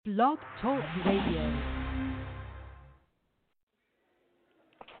Blog Talk Radio.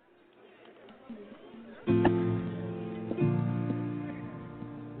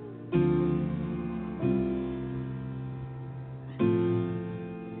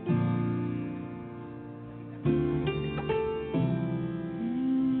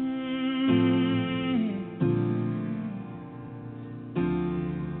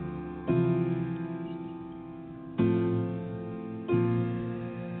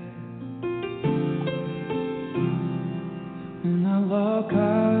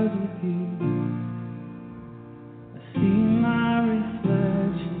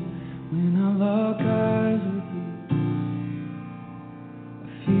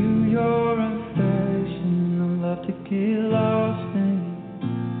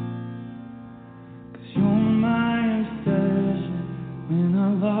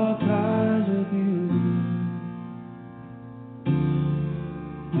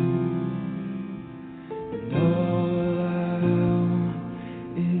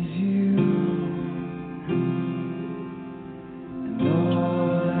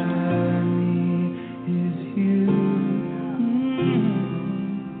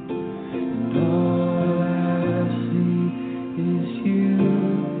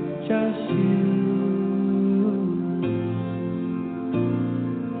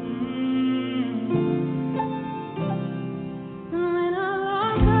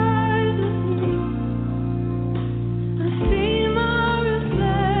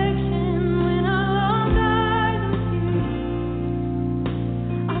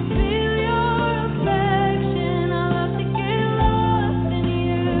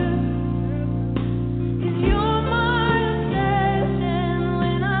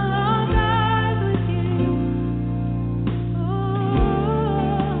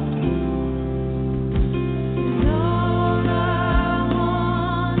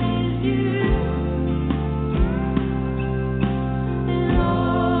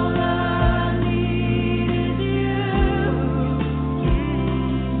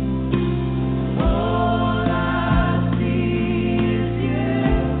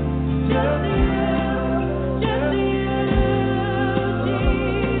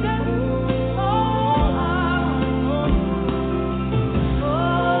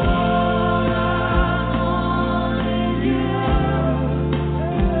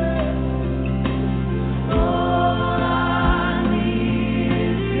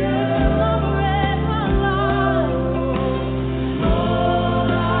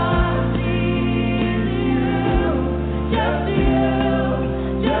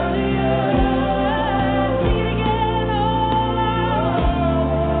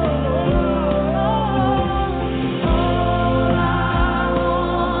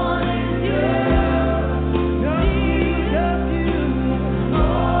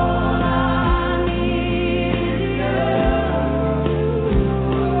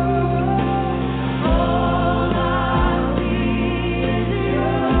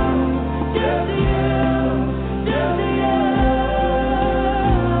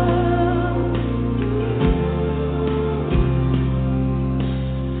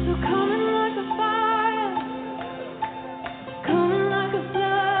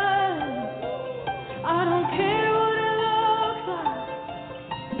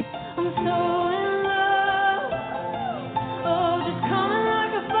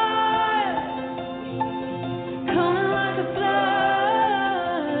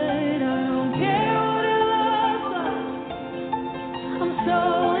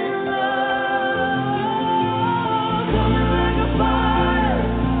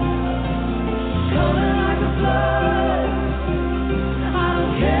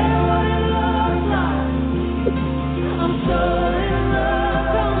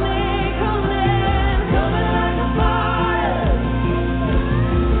 Come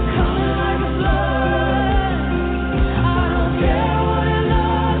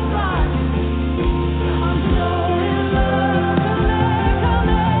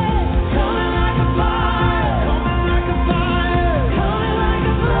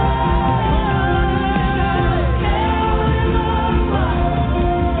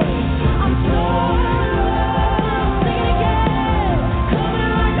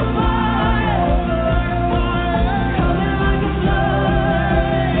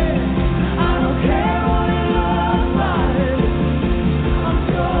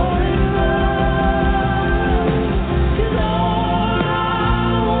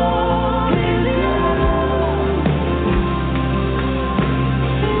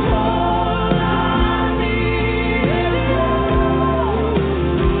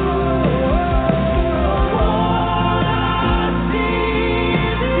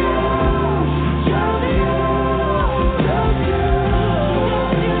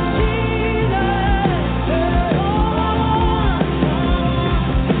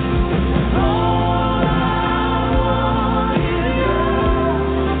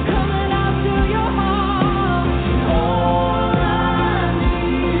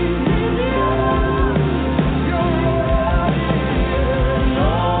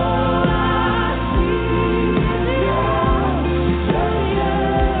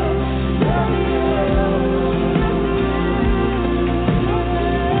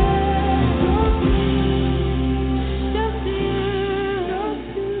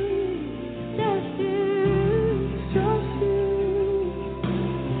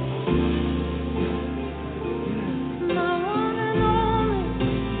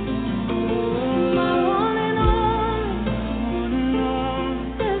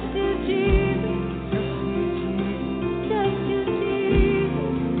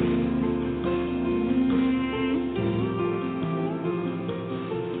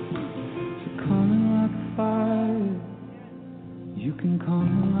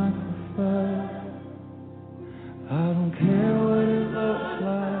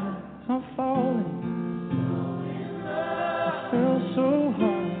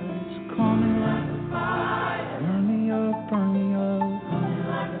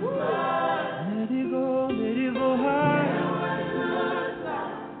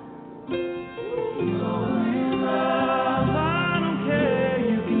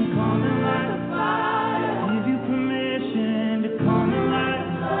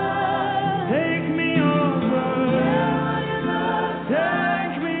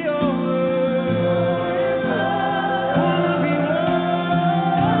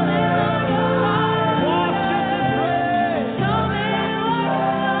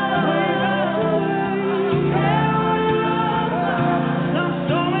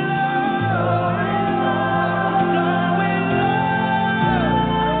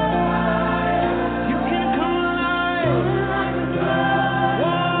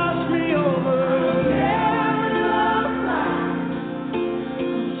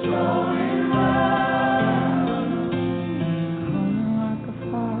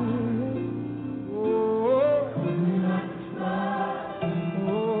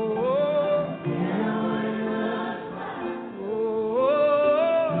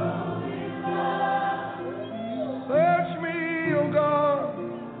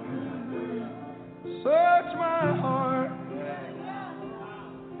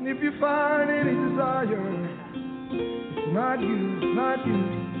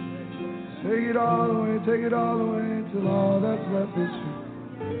Take it all away, till all that's left is you.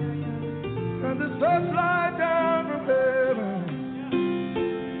 And the sun's light down from heaven.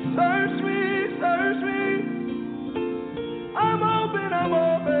 Search me. I'm open.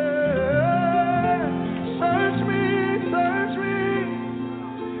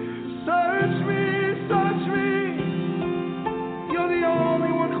 Search me. You're the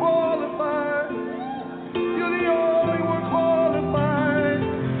only one qualified.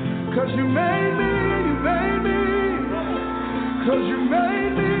 'Cause you made me. 'Cause you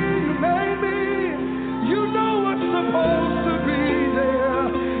made me. You know what's supposed to be there.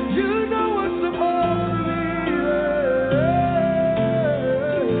 You know what's supposed to be there.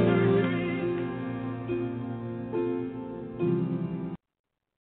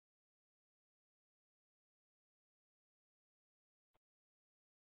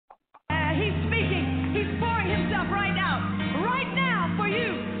 He's speaking. He's pouring himself right now for you.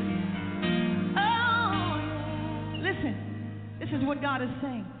 Oh, listen. This is what God is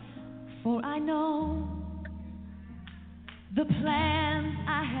saying. For I know the plans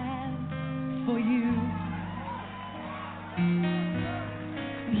I have for you.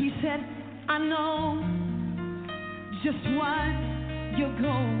 He said, I know just what you're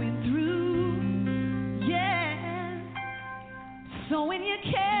going through. Yeah. So when you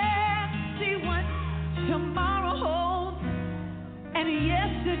can't see what tomorrow holds and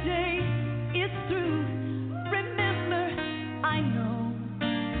yesterday is through, remember, I know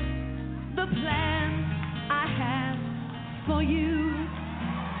the plans I have for you.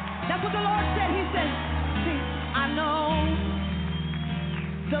 That's what the Lord said. He said, see, I know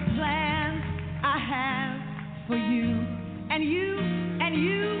the plans I have for you. And you, and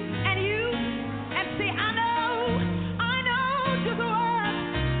see, I know just what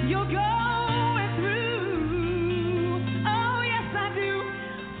you're going through. Oh, yes, I do.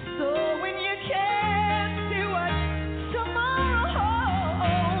 So when you can't see what tomorrow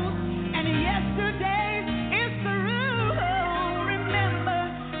holds and yesterday is through, remember,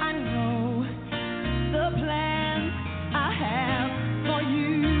 I know the plans I have for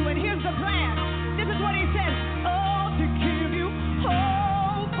you. And here's the plan. This is what he said. Oh, to give you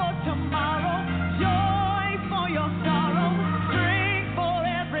hope for tomorrow, joy for your sorrow, strength for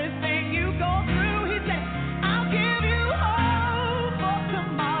everything you go through. He said, I'll give you hope for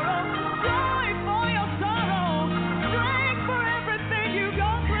tomorrow, joy for your sorrow, strength for everything you go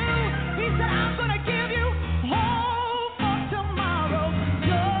through. He said, I'm going to give you hope for tomorrow,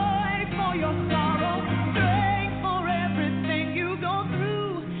 joy for your sorrow, strength for everything you go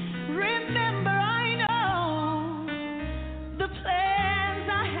through. Remember, I know the plans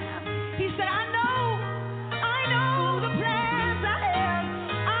I have. He said, I know the plans I have.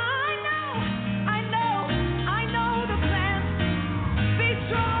 I know the plans. Be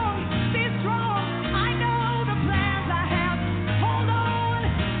strong. I know the plans I have. Hold on,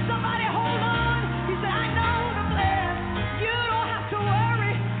 somebody hold on. He said, I know the plans. You don't have to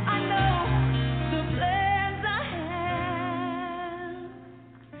worry. I know the plans I have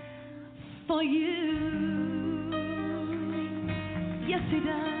for you. Yes, he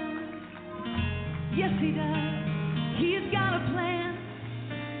does. Yes, he does. He's got a plan,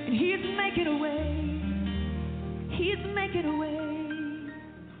 and he's making a way. He's making a way.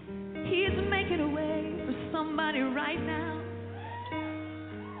 He's making a way for somebody right now.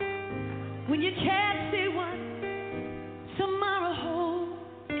 When you can't see what tomorrow holds,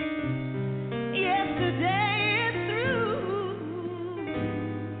 yesterday is through.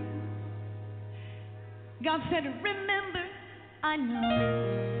 God said, remember, I know.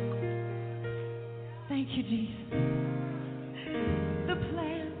 Thank you, Jesus. The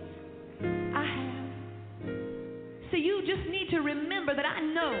plans I have. So you just need to remember that I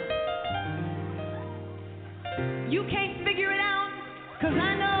know. You can't figure it out, because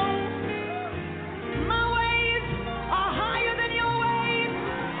I know my ways are higher than your ways.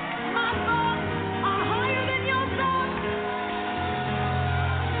 My thoughts are higher than your thoughts.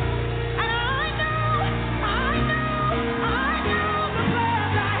 And I know the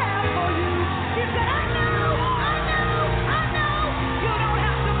plans I have for you. He said, I know. You don't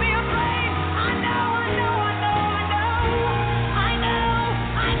have to be afraid. I know.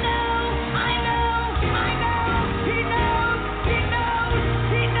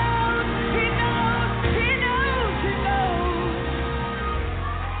 He knows.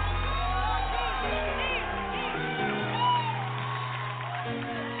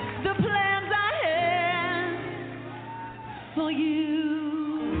 The plans I have for you.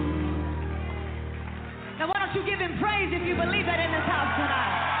 Now why don't you give him praise if you believe that in this house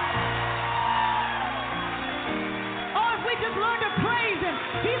tonight? Or if we just learn to praise him.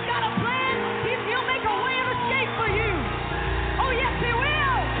 He's got a plan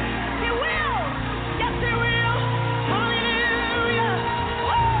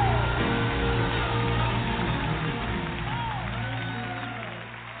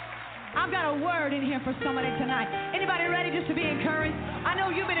I've got a word in here for somebody tonight. Anybody ready just to be encouraged? I know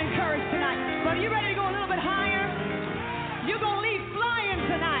you've been encouraged tonight, but are you ready to go a little bit higher? You're going to leave flying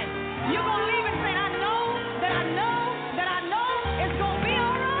tonight. You're going to leave and say, I know that I know that I know it's going to be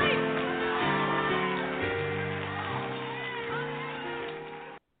all right.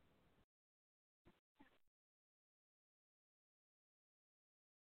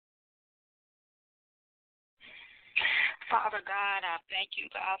 Father God, I thank you,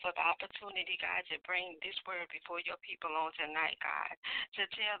 God, for the opportunity, God, to bring this word before your people on tonight, God, to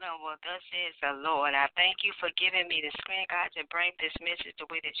tell them what thus says the Lord. I thank you for giving me the strength, God, to bring this message the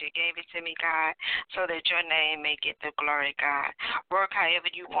way that you gave it to me, God, so that your name may get the glory, God. Work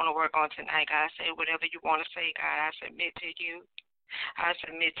however you want to work on tonight, God. Say whatever you want to say, God. I submit to you. I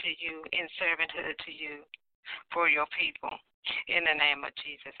submit to you in servanthood to you for your people. In the name of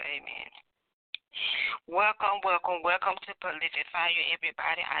Jesus, amen. Welcome to Prolific Fire,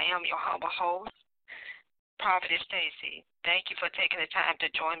 everybody. I am your humble host, Prophetess Stacy. Thank you for taking the time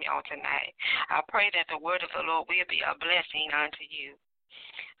to join me on tonight. I pray that the word of the Lord will be a blessing unto you.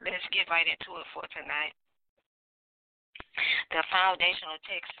 Let's get right into it for tonight. The foundational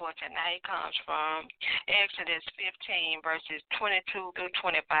text for tonight comes from Exodus 15, verses 22 through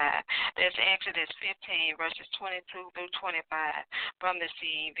 25. That's Exodus 15, verses 22 through 25 from the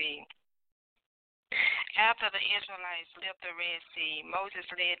CEV. After the Israelites left the Red Sea, Moses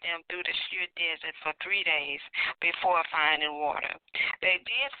led them through the sheer desert for 3 days before finding water. They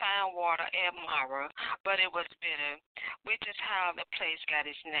did find water at Marah, but it was bitter, which is how the place got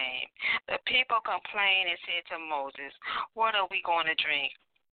its name. The people complained and said to Moses, "What are we going to drink?"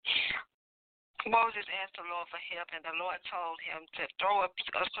 Moses asked the Lord for help, and the Lord told him to throw a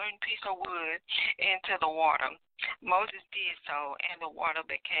certain piece of wood into the water. Moses did so, and the water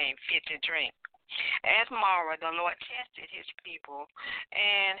became fit to drink. At Marah, the Lord tested his people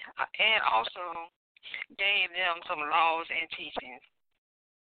and also gave them some laws and teachings.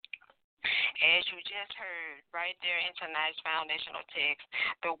 As you just heard right there in tonight's foundational text,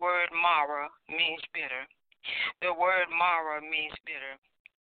 the word Marah means bitter. The word Marah means bitter.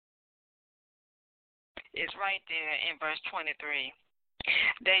 It's right there in verse 23.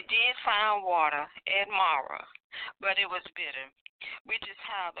 They did find water at Marah, but it was bitter, which is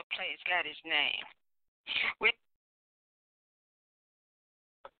how the place got its name.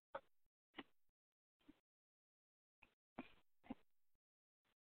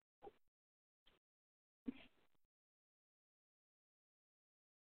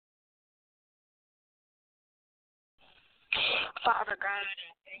 Father God, I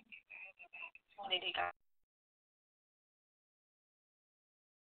thank you for the opportunity, God.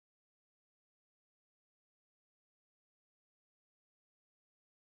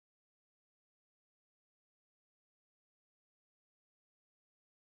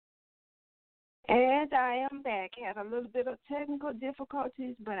 And I am back. Had a little bit of technical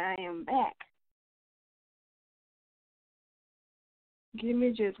difficulties, but I am back. Give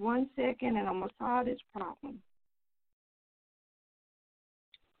me just 1 second, and I'm going to solve this problem.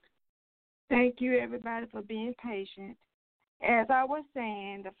 Thank you, everybody, for being patient. As I was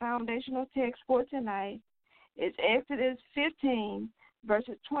saying, the foundational text for tonight is Exodus 15,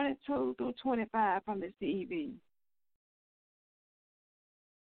 verses 22 through 25 from the CEV.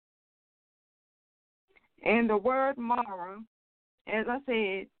 And the word Marah, as I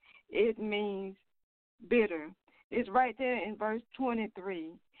said, it means bitter. It's right there in verse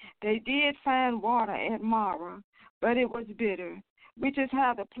 23. They did find water at Marah, but it was bitter, which is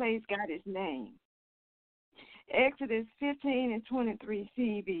how the place got its name. Exodus 15 and 23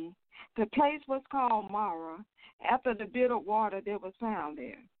 CB. The place was called Marah after the bitter water that was found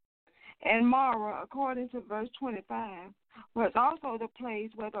there. And Marah, according to verse 25, was also the place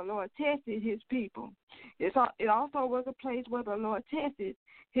where the Lord tested his people. It also was a place where the Lord tested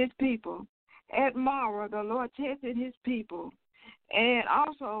his people. At Marah, the Lord tested his people and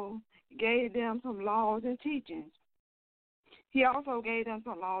also gave them some laws and teachings. He also gave them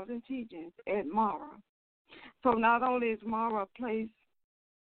some laws and teachings at Marah. So not only is Marah a place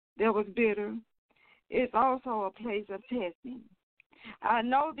that was bitter, it's also a place of testing. I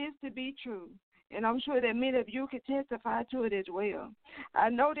know this to be true, and I'm sure that many of you can testify to it as well. I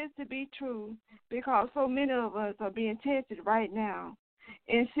know this to be true because so many of us are being tested right now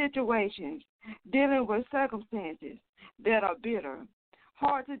in situations dealing with circumstances that are bitter,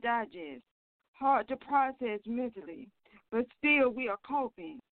 hard to digest, hard to process mentally, but still we are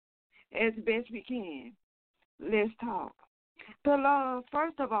coping as best we can. Let's talk.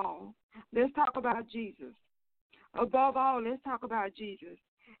 First of all, let's talk about Jesus. Above all, let's talk about Jesus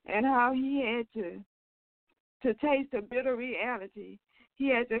and how he had to taste the bitter reality. he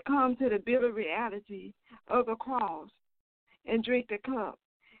had to come to the bitter reality of the cross and drink the cup.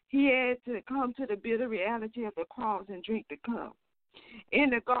 He had to come to the bitter reality of the cross and drink the cup. In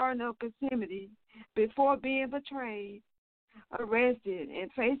the Garden of Gethsemane, before being betrayed, arrested,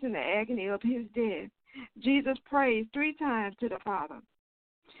 and facing the agony of his death, Jesus prayed 3 times to the Father,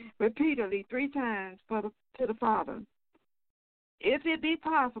 repeatedly 3 times to the Father. If it be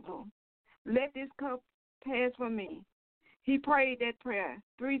possible, let this cup pass from me. He prayed that prayer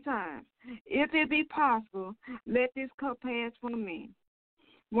 3 times. If it be possible, let this cup pass from me.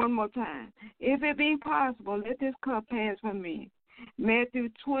 One more time. If it be possible, let this cup pass from me. Matthew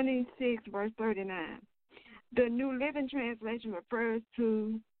 26, verse 39. The New Living Translation refers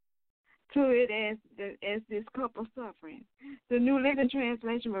to it as this cup of suffering. The New Living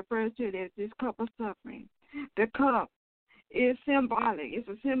Translation refers to it as this cup of suffering. The cup is symbolic. It's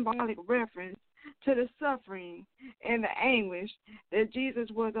a symbolic reference to the suffering and the anguish that Jesus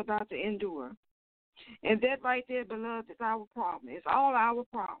was about to endure. And that right there, beloved, is our problem. It's all our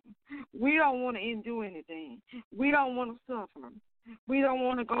problem. We don't want to endure anything. We don't want to suffer. We don't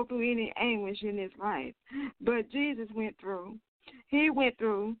want to go through any anguish in this life. But Jesus went through. He went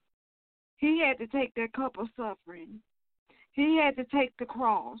through. He had to take that cup of suffering. He had to take the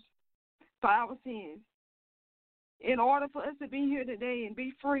cross for our sins. In order for us to be here today and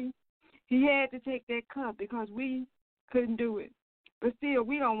be free, he had to take that cup because we couldn't do it. But still,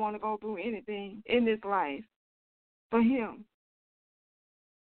 we don't want to go through anything in this life for him.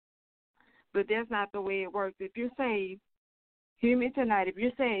 But that's not the way it works. If you're saved, hear me tonight, if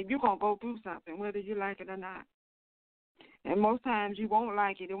you're saved, you're going to go through something, whether you like it or not. And most times you won't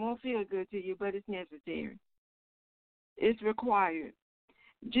like it. It won't feel good to you, but it's necessary. It's required.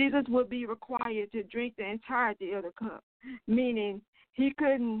 Jesus would be required to drink the entirety of the cup, meaning he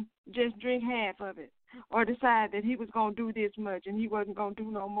couldn't just drink half of it or decide that he was going to do this much and he wasn't going to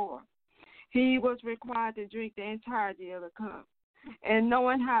do no more. He was required to drink the entirety of the cup. And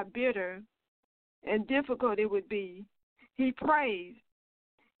knowing how bitter and difficult it would be, he prays,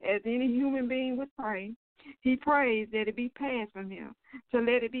 as any human being would pray, he prays that it be passed from him, to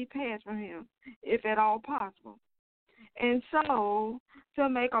let it be passed from him, if at all possible. And so, to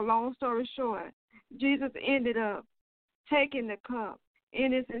make a long story short, Jesus ended up taking the cup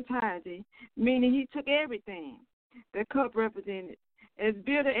in its entirety, meaning he took everything the cup represented. As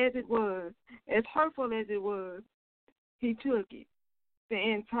bitter as it was, as hurtful as it was, he took it, the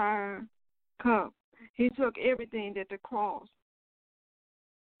entire cup. He took everything that the cross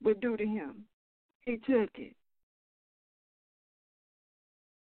would do to him. He took it.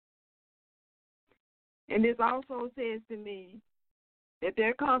 And this also says to me that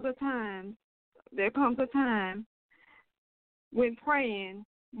there comes a time when praying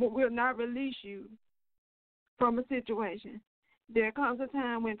will not release you from a situation. There comes a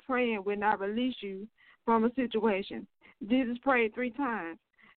time when praying will not release you from a situation. Jesus prayed 3 times,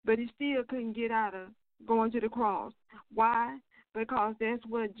 but he still couldn't get out of going to the cross. Why? Because that's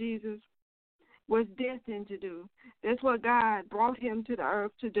what Jesus was destined to do. That's what God brought him to the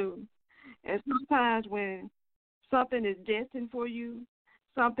earth to do. And sometimes when something is destined for you,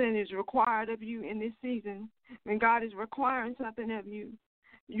 something is required of you in this season, when God is requiring something of you,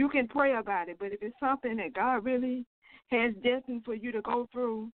 you can pray about it. But if it's something that God really has destined for you to go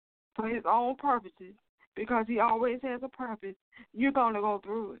through for his own purposes, because he always has a purpose, you're going to go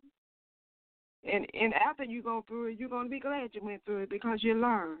through it. And after you go through it, you're going to be glad you went through it because you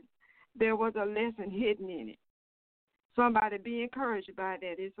learned. There was a lesson hidden in it. Somebody be encouraged by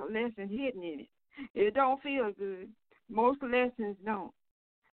that. It's a lesson hidden in it. It don't feel good. Most lessons don't.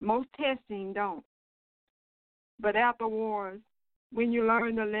 Most testing don't. But afterwards, when you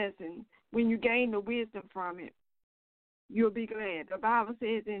learn the lesson, when you gain the wisdom from it, you'll be glad. The Bible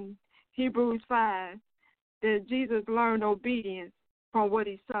says in Hebrews 5 that Jesus learned obedience from what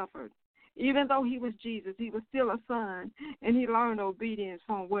he suffered. Even though he was Jesus, he was still a son, and he learned obedience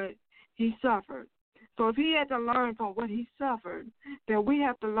from what he suffered. So if he had to learn from what he suffered, then we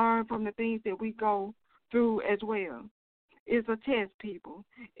have to learn from the things that we go through as well. It's a test, people.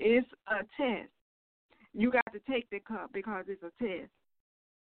 It's a test. You got to take the cup because it's a test.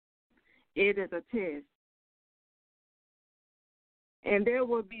 It is a test. And there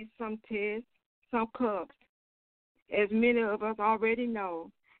will be some tests, some cups, as many of us already know,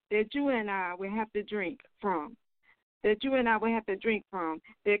 that you and I will have to drink from. That you and I will have to drink from.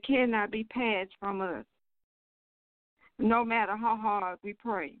 That cannot be passed from us. No matter how hard we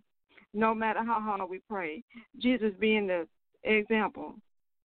pray. No matter how hard we pray. Jesus being the example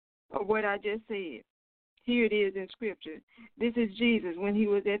of what I just said. Here it is in Scripture. This is Jesus when he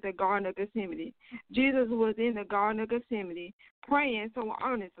was at the Garden of Gethsemane. Jesus was in the Garden of Gethsemane praying so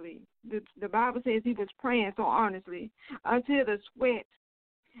earnestly. The Bible says he was praying so earnestly until the sweat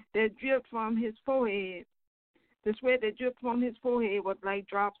that dripped from his forehead, was like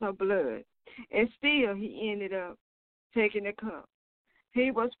drops of blood. And still he ended up taking the cup.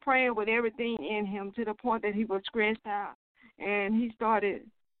 He was praying with everything in him to the point that he was scratched out and he started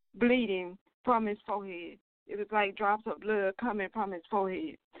bleeding from his forehead. It was like drops of blood coming from his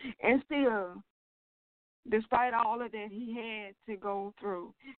forehead. And still, despite all of that he had to go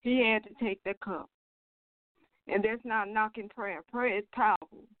through, he had to take the cup. And that's not knocking prayer. Prayer is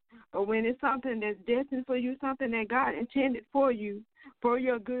powerful. But when it's something that's destined for you, something that God intended for you, for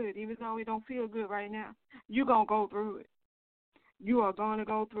your good, even though it don't feel good right now, you're going to go through it. You are going to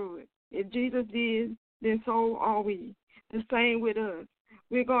go through it. If Jesus did, then so are we. The same with us.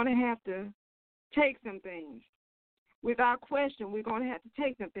 We're going to have to take some things. Without question, we're going to have to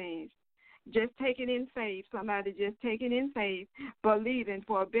take some things. Just take it in faith. Somebody just take it in faith, believing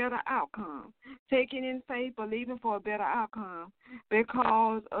for a better outcome. Taking in faith, believing for a better outcome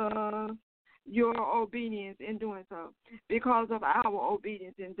because of your obedience in doing so, because of our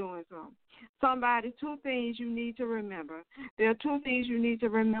obedience in doing so. Somebody, two things you need to remember. There are two things you need to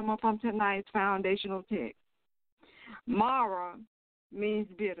remember from tonight's foundational text. Marah means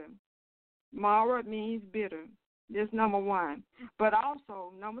bitter. Marah means bitter. That's number one. But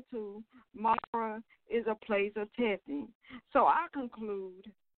also, number two, Marah is a place of testing. So I conclude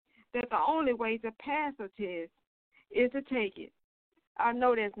that the only way to pass a test is to take it. I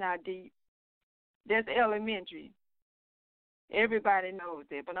know that's not deep. That's elementary. Everybody knows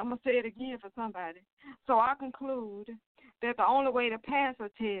that, but I'm going to say it again for somebody. So I conclude that the only way to pass a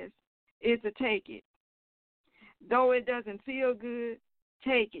test is to take it. Though it doesn't feel good,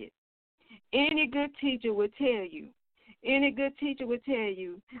 take it. Any good teacher will tell you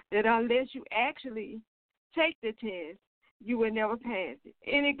that unless you actually take the test, you will never pass it.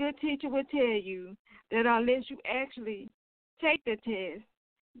 Any good teacher will tell you that unless you actually take the test,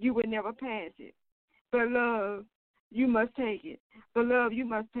 you will never pass it. Beloved, you must take it. Beloved, you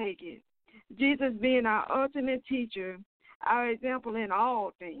must take it. Jesus being our ultimate teacher, our example in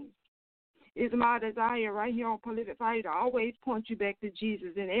all things. It's my desire right here on Prolific Fire to always point you back to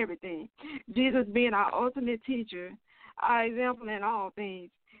Jesus in everything. Jesus being our ultimate teacher, our example in all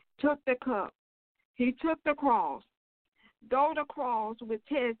things, took the cup. He took the cross. Though the cross would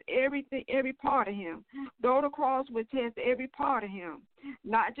test every part of him,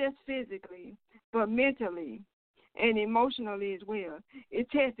 not just physically, but mentally and emotionally as well. It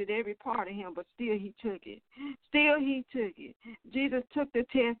tested every part of him, but still he took it. Jesus took the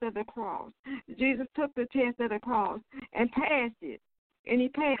test of the cross. And passed it. And he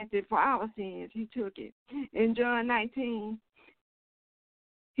passed it for our sins. He took it. In John 19,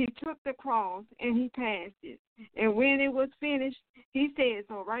 he took the cross and he passed it. And when it was finished, he said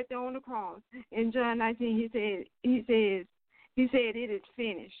so right there on the cross. In John 19, he said it is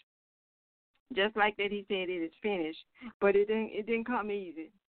finished. Just like that, he said it is finished. But it didn't come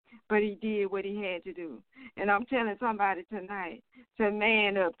easy. But he did what he had to do. And I'm telling somebody tonight to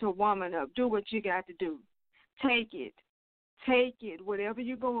man up, to woman up, do what you got to do. Take it. Whatever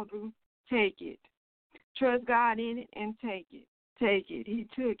you're going through, take it. Trust God in it and take it. He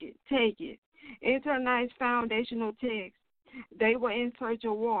took it. Take it. In tonight's foundational text, they were in search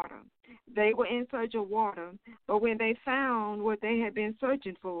of water. But when they found what they had been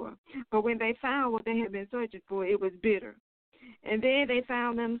searching for, it was bitter. And then they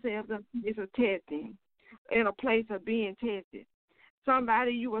found themselves in a testing, in a place of being tested.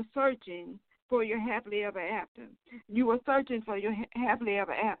 Somebody, you were searching for your happily ever after. You had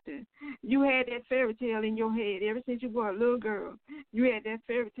that fairy tale in your head ever since you were a little girl. You had that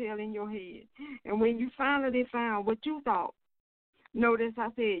fairy tale in your head. And when you finally found what you thought, notice I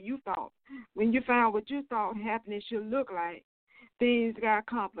said you thought. When you found what you thought happiness should look like, things got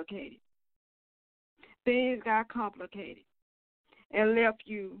complicated. And left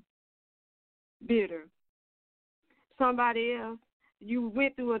you bitter. Somebody else, you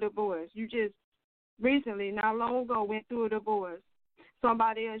went through a divorce. You just recently, not long ago, went through a divorce.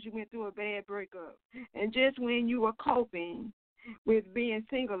 Somebody else, you went through a bad breakup. And just when you were coping with being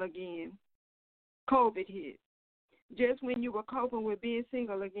single again, COVID hit. Just when you were coping with being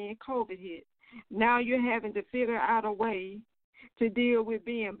single again, COVID hit. Now you're having to figure out a way to deal with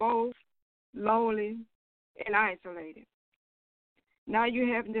being both lonely and isolated. Now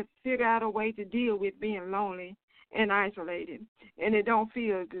you're having to figure out a way to deal with being lonely and isolated, and it don't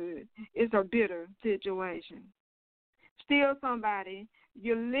feel good. It's a bitter situation. Still somebody,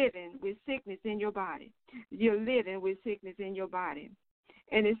 you're living with sickness in your body. You're living with sickness in your body.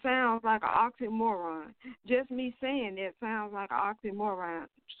 And it sounds like an oxymoron. Just me saying that sounds like an oxymoron.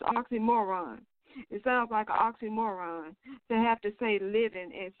 It sounds like an oxymoron to have to say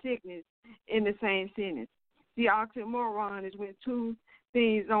living and sickness in the same sentence. The oxymoron is when two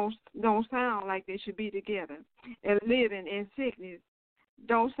things don't sound like they should be together. And living and sickness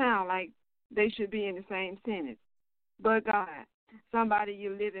don't sound like they should be in the same sentence. But God, somebody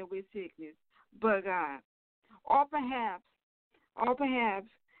you're living with sickness, but God. Or perhaps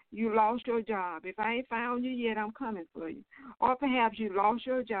you lost your job. If I ain't found you yet, I'm coming for you. Or perhaps you lost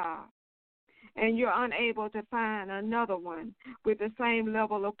your job and you're unable to find another one with the same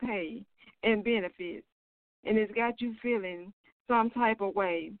level of pay and benefits. And it's got you feeling some type of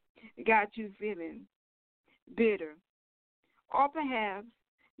way. It got you feeling bitter. Or perhaps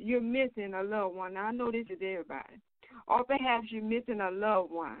you're missing a loved one. Now, I know this is everybody. Or perhaps you're missing a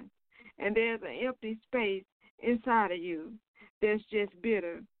loved one, and there's an empty space inside of you that's just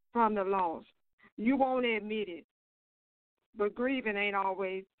bitter from the loss. You won't admit it, but grieving ain't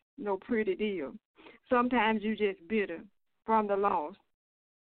always no pretty deal. Sometimes you just bitter from the loss,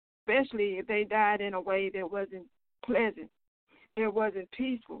 especially if they died in a way that wasn't pleasant, that wasn't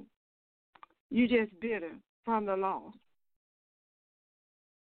peaceful. You just bitter from the loss.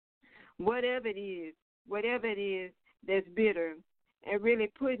 Whatever it is that's bitter and really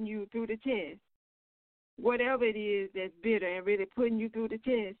putting you through the test, whatever it is that's bitter and really putting you through the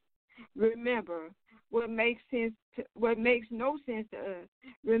test, remember what makes no sense to us.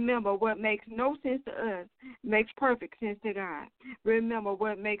 Remember what makes no sense to us makes perfect sense to God. Remember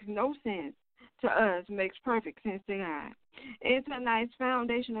what makes no sense to us makes perfect sense to God. In tonight's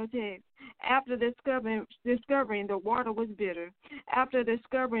foundational text, after discovering the water was bitter,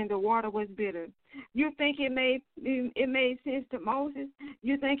 you think it made sense to Moses?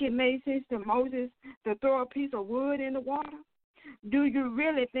 You think it made sense to Moses to throw a piece of wood in the water? Do you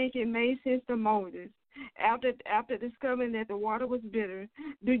really think it made sense to Moses after discovering that the water was bitter?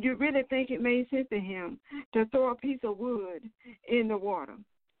 Do you really think it made sense to him to throw a piece of wood in the water?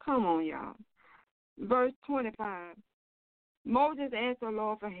 Come on, y'all. Verse 25. Moses asked the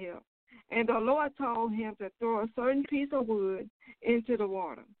Lord for help, and the Lord told him to throw a certain piece of wood into the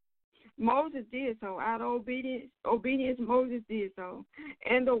water. Moses did so. Out of obedience, Moses did so,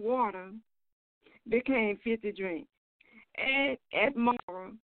 and the water became fit to drink. And at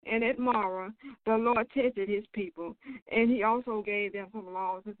Marah, the Lord tested his people, and he also gave them some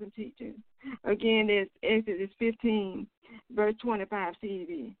laws and some teachings. Again, it's Exodus 15, verse 25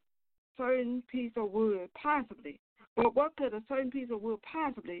 CEV. Certain piece of wood, possibly. But what could a certain piece of wood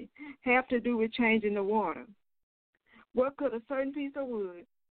possibly have to do with changing the water? What could a certain piece of wood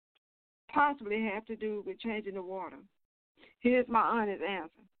possibly have to do with changing the water? Here's my honest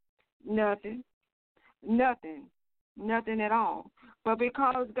answer. Nothing. Nothing at all. But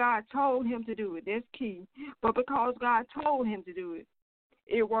because God told him to do it, that's key. But because God told him to do it,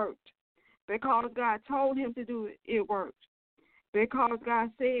 it worked. Because God told him to do it, it worked. Because God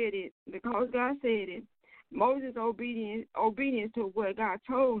said it, Moses' obedience to what God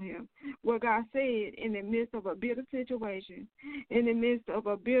told him, what God said in the midst of a bitter situation,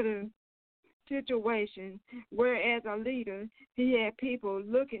 where as a leader, he had people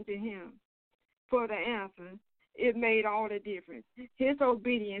looking to him for the answer. It made all the difference. His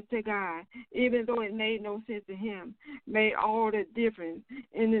obedience to God, even though it made no sense to him, made all the difference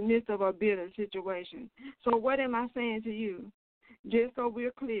in the midst of a bitter situation. So what am I saying to you? Just so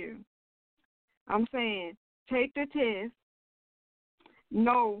we're clear, I'm saying take the test.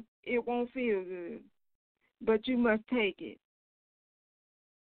 No, it won't feel good, but you must take it.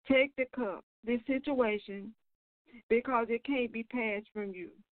 Take the cup, this situation, because it can't be passed from you.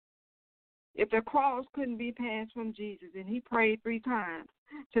 If the cross couldn't be passed from Jesus, and he prayed 3 times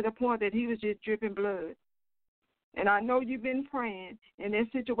to the point that he was just dripping blood, and I know you've been praying, and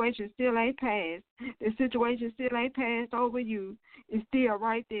that situation still ain't passed. The situation still ain't passed over you. It's still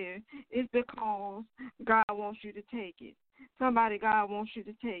right there. It's because God wants you to take it. God wants you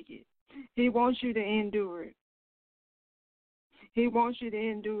to take it. He wants you to endure it. He wants you to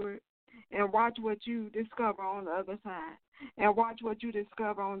endure it and watch what you discover on the other side. And watch what you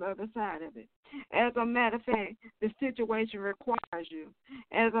discover on the other side of it. As a matter of fact, the situation requires you.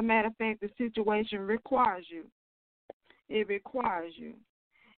 It requires you.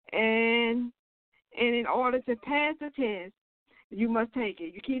 And in order to pass the test, you must take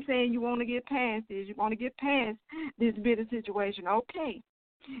it. You keep saying you want to get past this. You want to get past this bitter situation. Okay.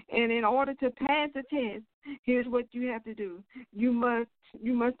 And in order to pass the test, here's what you have to do. You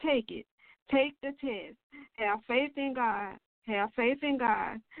must take it. Take the test. Have faith in God Have faith in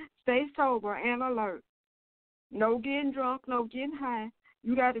God. Stay sober and alert. No getting drunk, no getting high.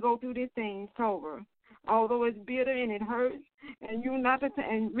 You got to go through this thing sober. Although it's bitter and it hurts, and you're not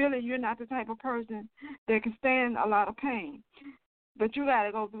the type of person that can stand a lot of pain. But you got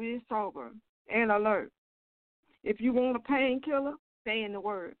to go through this sober and alert. If you want a painkiller, stay in the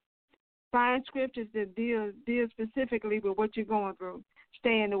Word. Find scriptures that deal specifically with what you're going through.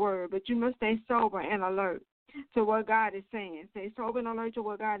 Stay in the Word. But you must stay sober and alert to what God is saying. Stay sober and alert to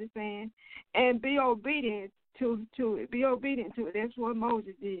what God is saying, and be obedient to it. Be obedient to it. That's what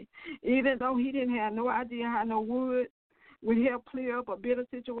Moses did. Even though he didn't have no idea how no wood would help clear up a bitter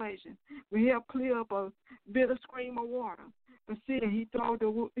situation, would help clear up a bitter stream of water. But still, he threw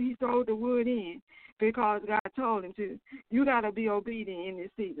the wood in because God told him to. You got to be obedient in this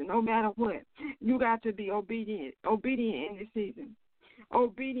season, no matter what. You got to be obedient in this season.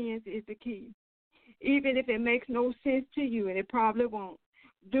 Obedience is the key. Even if it makes no sense to you, and it probably won't,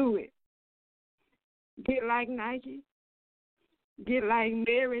 do it. Get like Nike. Get like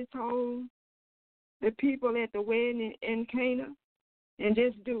Mary told the people at the wedding in Cana, and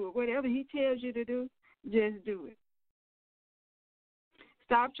just do it. Whatever he tells you to do, just do it.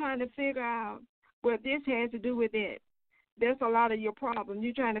 Stop trying to figure out what this has to do with that. That's a lot of your problem.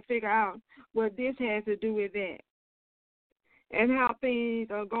 You're trying to figure out what this has to do with that, and how things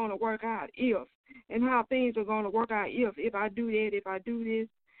are going to work out and how things are going to work out if I do that, if I do this.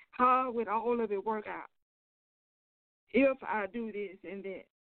 How would all of it work out? If I do this and that.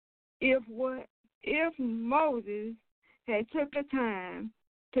 If what? If Moses had took the time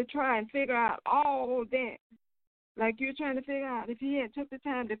to try and figure out all that, like you're trying to figure out, if he had took the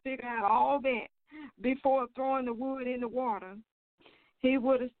time to figure out all that before throwing the wood in the water, he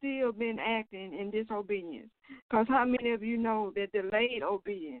would have still been acting in disobedience. Because how many of you know that delayed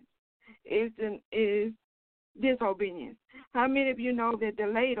obedience is disobedience? How many of you know that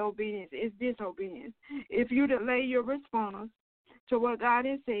delayed obedience is disobedience? If you delay your response to what God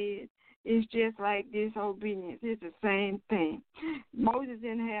has said, it's just like disobedience. It's the same thing. Moses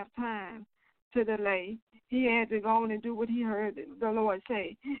didn't have time to delay. He had to go on and do what he heard the Lord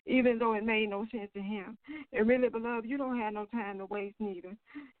say, even though it made no sense to him. And really, beloved, you don't have no time to waste neither.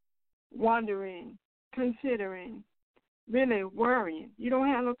 Wondering, considering, really worrying. You don't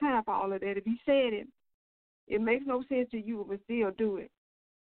have no time for all of that. If he said it, it makes no sense to you, but still do it.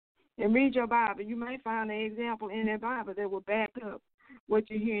 And read your Bible. You may find an example in that Bible that will back up what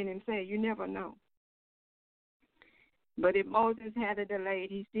you're hearing him say. You never know. But if Moses had delayed,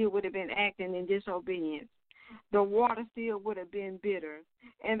 he still would have been acting in disobedience. The water still would have been bitter,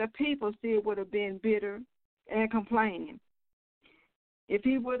 and the people still would have been bitter and complaining. If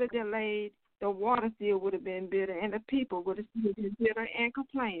he would have delayed, the water still would have been bitter, and the people would have still been bitter and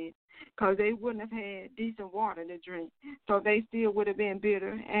complaining because they wouldn't have had decent water to drink. So they still would have been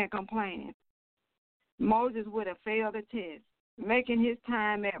bitter and complaining. Moses would have failed the test, making his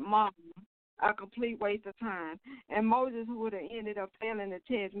time at Marah a complete waste of time. And Moses would have ended up failing the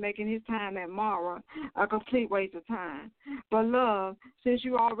test, making his time at Marah a complete waste of time. But love, since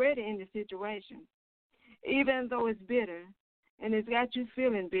you're already in the situation, even though it's bitter and it's got you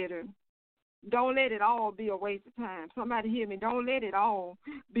feeling bitter, don't let it all be a waste of time. Somebody hear me. Don't let it all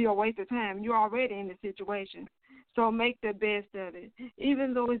be a waste of time. You're already in the situation. So make the best of it.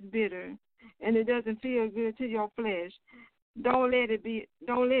 Even though it's bitter and it doesn't feel good to your flesh, don't let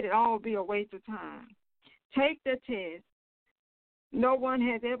it all be a waste of time. Take the test. No one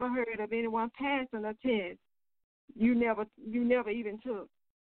has ever heard of anyone passing a test you never even took.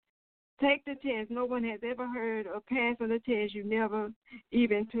 Take the test. No one has ever heard of passing a test you never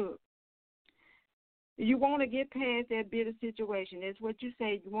even took. You want to get past that bitter situation. That's what you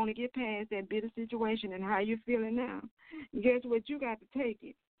say. You want to get past that bitter situation and how you're feeling now. Guess what? You got to take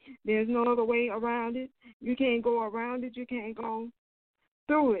it. There's no other way around it. You can't go around it. You can't go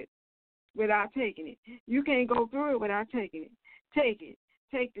through it without taking it. You can't go through it without taking it. Take it.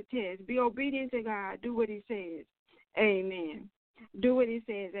 Take the test. Be obedient to God. Do what he says. Amen. Do what he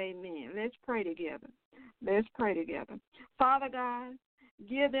says. Amen. Let's pray together. Let's pray together. Father God,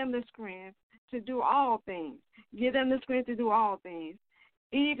 give them the strength to do all things. Give them the strength to do all things.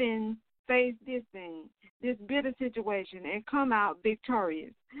 Even face this thing, this bitter situation, and come out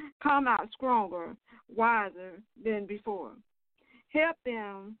victorious. Come out stronger, wiser than before. Help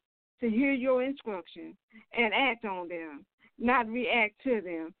them to hear your instructions and act on them, not react to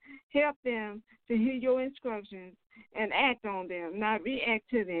them. Help them to hear your instructions and act on them, not react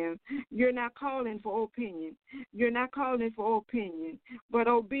to them. You're not calling for opinion. You're not calling for opinion, but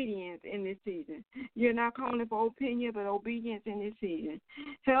obedience in this season. You're not calling for opinion, but obedience in this season.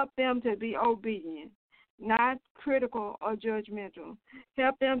 Help them to be obedient. not critical or judgmental.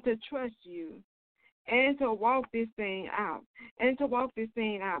 Help them to trust you and to walk this thing out,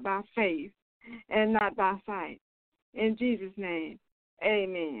 by faith and not by sight. In Jesus' name,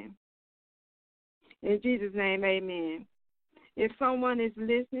 amen. In Jesus' name, amen. If someone is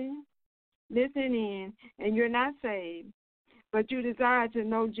listening in, and you're not saved, but you desire to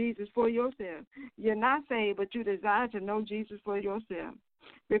know Jesus for yourself. You're not saved, but you desire to know Jesus for yourself.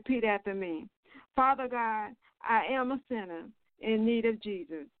 Repeat after me. Father God, I am a sinner in need of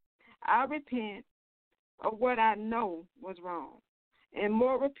Jesus. I repent of what I know was wrong, and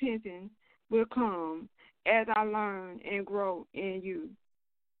more repenting will come as I learn and grow in you.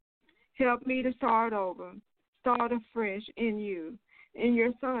 Help me to start over, start afresh in you, in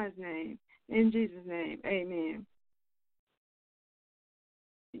your Son's name, in Jesus' name, amen.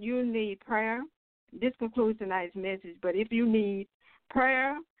 You need prayer. This concludes tonight's message, but if you need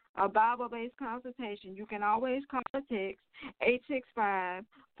prayer, a Bible-based consultation, you can always call or text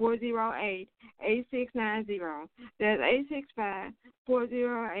 865-408-8690. That's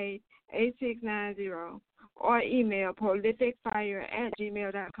 865-408-8690. Or email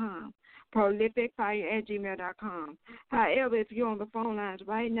prolificfire@gmail.com. prolificfire@gmail.com. However, if you're on the phone lines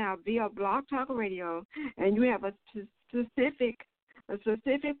right now via Blog Talk Radio and you have a specific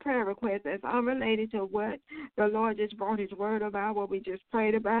prayer request that's unrelated to what the Lord just brought his word about, what we just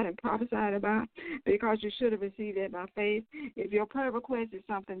prayed about and prophesied about, because you should have received it by faith. If your prayer request is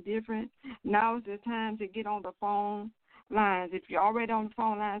something different, now is the time to get on the phone lines. If you're already on the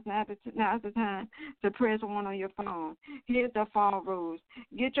phone lines, now's the time to press 1 on your phone. Here's the phone rules.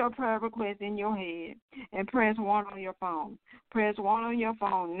 Get your prayer request in your head and press 1 on your phone. Press 1 on your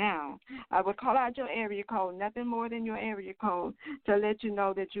phone now. I will call out your area code, nothing more than your area code, to let you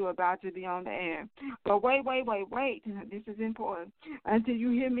know that you're about to be on the air. But wait. This is important. Until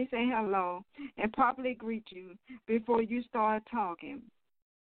you hear me say hello and properly greet you before you start talking.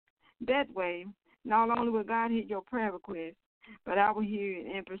 That way, not only will God hear your prayer request, but I will hear it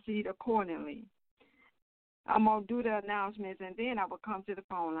and proceed accordingly. I'm going to do the announcements, and then I will come to the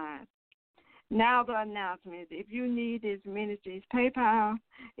phone lines. Now the announcements. If you need this ministry's PayPal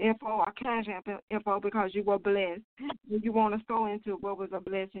info or Cash App info because you were blessed, you want to sow into what was a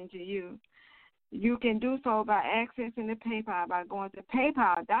blessing to you, you can do so by accessing the PayPal by going to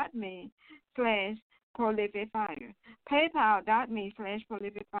paypal.me/prolificfire.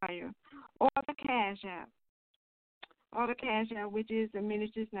 paypal.me/prolificfire. Or the Cash App. Which is the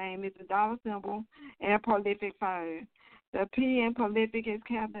ministry's name, is the $ symbol and Prolific Fire. The P in Prolific is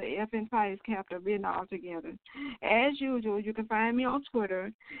capital, F in Fire is capital, written all together. As usual, you can find me on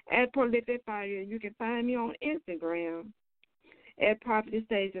Twitter at Prolific Fire. You can find me on Instagram at Prophetess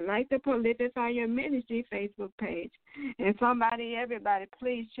Stacy, like the Prolific Fire Ministry Facebook page. And everybody,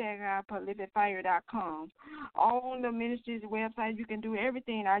 please check out prolificfire.com. On the ministry's website, you can do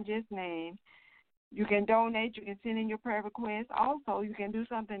everything I just named. You can donate. You can send in your prayer requests. Also, you can do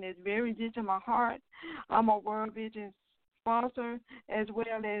something that's very dear to my heart. I'm a World Vision sponsor as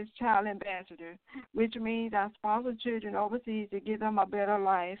well as child ambassador, which means I sponsor children overseas to give them a better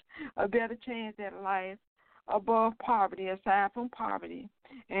life, a better chance at life, above poverty, aside from poverty.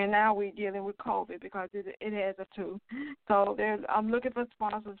 And now we're dealing with COVID because it has a two. So I'm looking for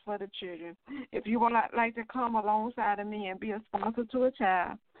sponsors for the children. If you would like to come alongside of me and be a sponsor to a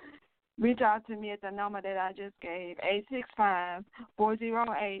child, reach out to me at the number that I just gave,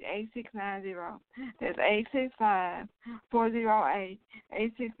 865-408-8690. That's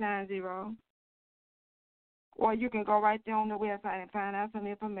 865-408-8690. Or you can go right there on the website and find out some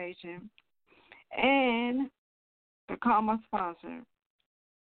information and become a sponsor.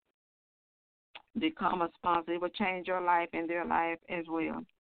 Become a sponsor. It will change your life and their life as well.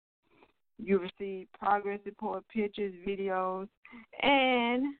 You receive progress report, pictures, videos,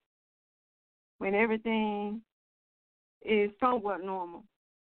 and when everything is somewhat normal.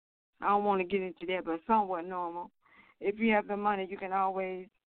 I don't want to get into that, but somewhat normal. If you have the money, you can always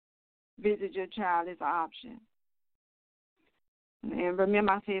visit your child as an option. And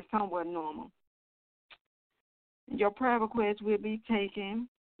remember, I said somewhat normal. Your prayer request will be taken.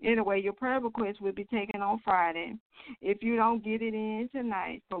 Anyway, your prayer request will be taken on Friday. If you don't get it in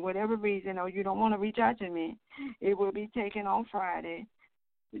tonight for whatever reason, or you don't want to reach out to me, it will be taken on Friday.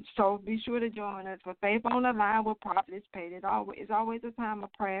 So be sure to join us for Faith on the Line with Prophetess Stacy. It's always a time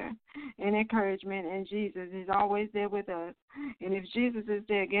of prayer and encouragement, and Jesus is always there with us. And if Jesus is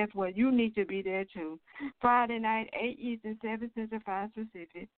there, guess what? You need to be there too. Friday night, 8 Eastern, 7 Central, 5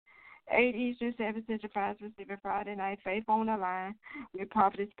 Pacific. 8 Eastern, 7 Central, 5 Pacific, Friday night, Faith on the Line with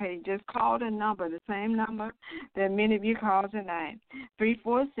Prophetess Page. Just call the number, the same number that many of you called tonight,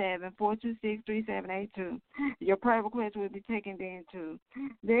 347-426-3782. Your prayer request will be taken then too.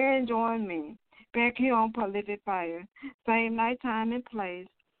 Then join me back here on Prolific Fire, same night, time, and place,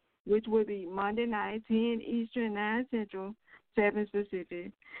 which will be Monday night, 10 Eastern, 9 Central, 7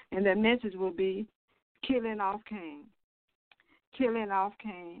 Pacific. And the message will be Killing Off Cain. Killing off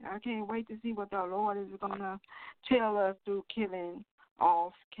Cain. I can't wait to see what the Lord is going to tell us through killing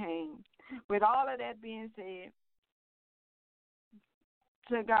off Cain. With all of that being said,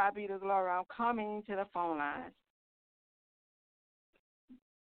 to God be the glory. I'm coming to the phone lines.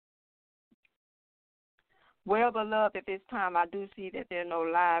 Well, beloved, at this time, I do see that there are no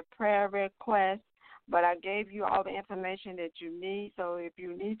live prayer requests, but I gave you all the information that you need. So if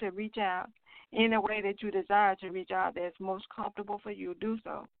you need to reach out in a way that you desire to reach out that's most comfortable for you, do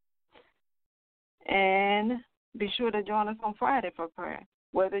so. And be sure to join us on Friday for prayer,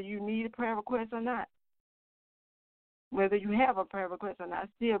 whether you need a prayer request or not. Whether you have a prayer request or not,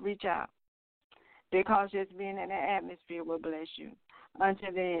 still reach out, because just being in the atmosphere will bless you.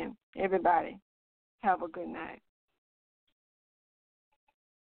 Until then, everybody, have a good night.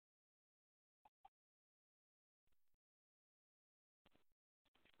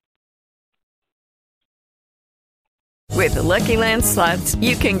 With the Lucky Land Slots,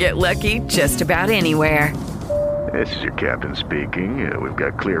 you can get lucky just about anywhere. This is your captain speaking. We've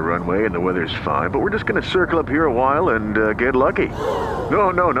got clear runway and the weather's fine, but we're just going to circle up here a while and get lucky.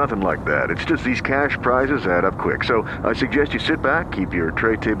 No, nothing like that. It's just these cash prizes add up quick. So I suggest you sit back, keep your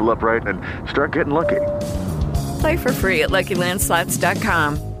tray table upright, and start getting lucky. Play for free at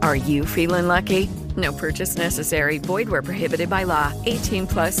LuckyLandSlots.com. Are you feeling lucky? No purchase necessary. Void where prohibited by law.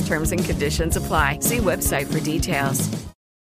 18+ terms and conditions apply. See website for details.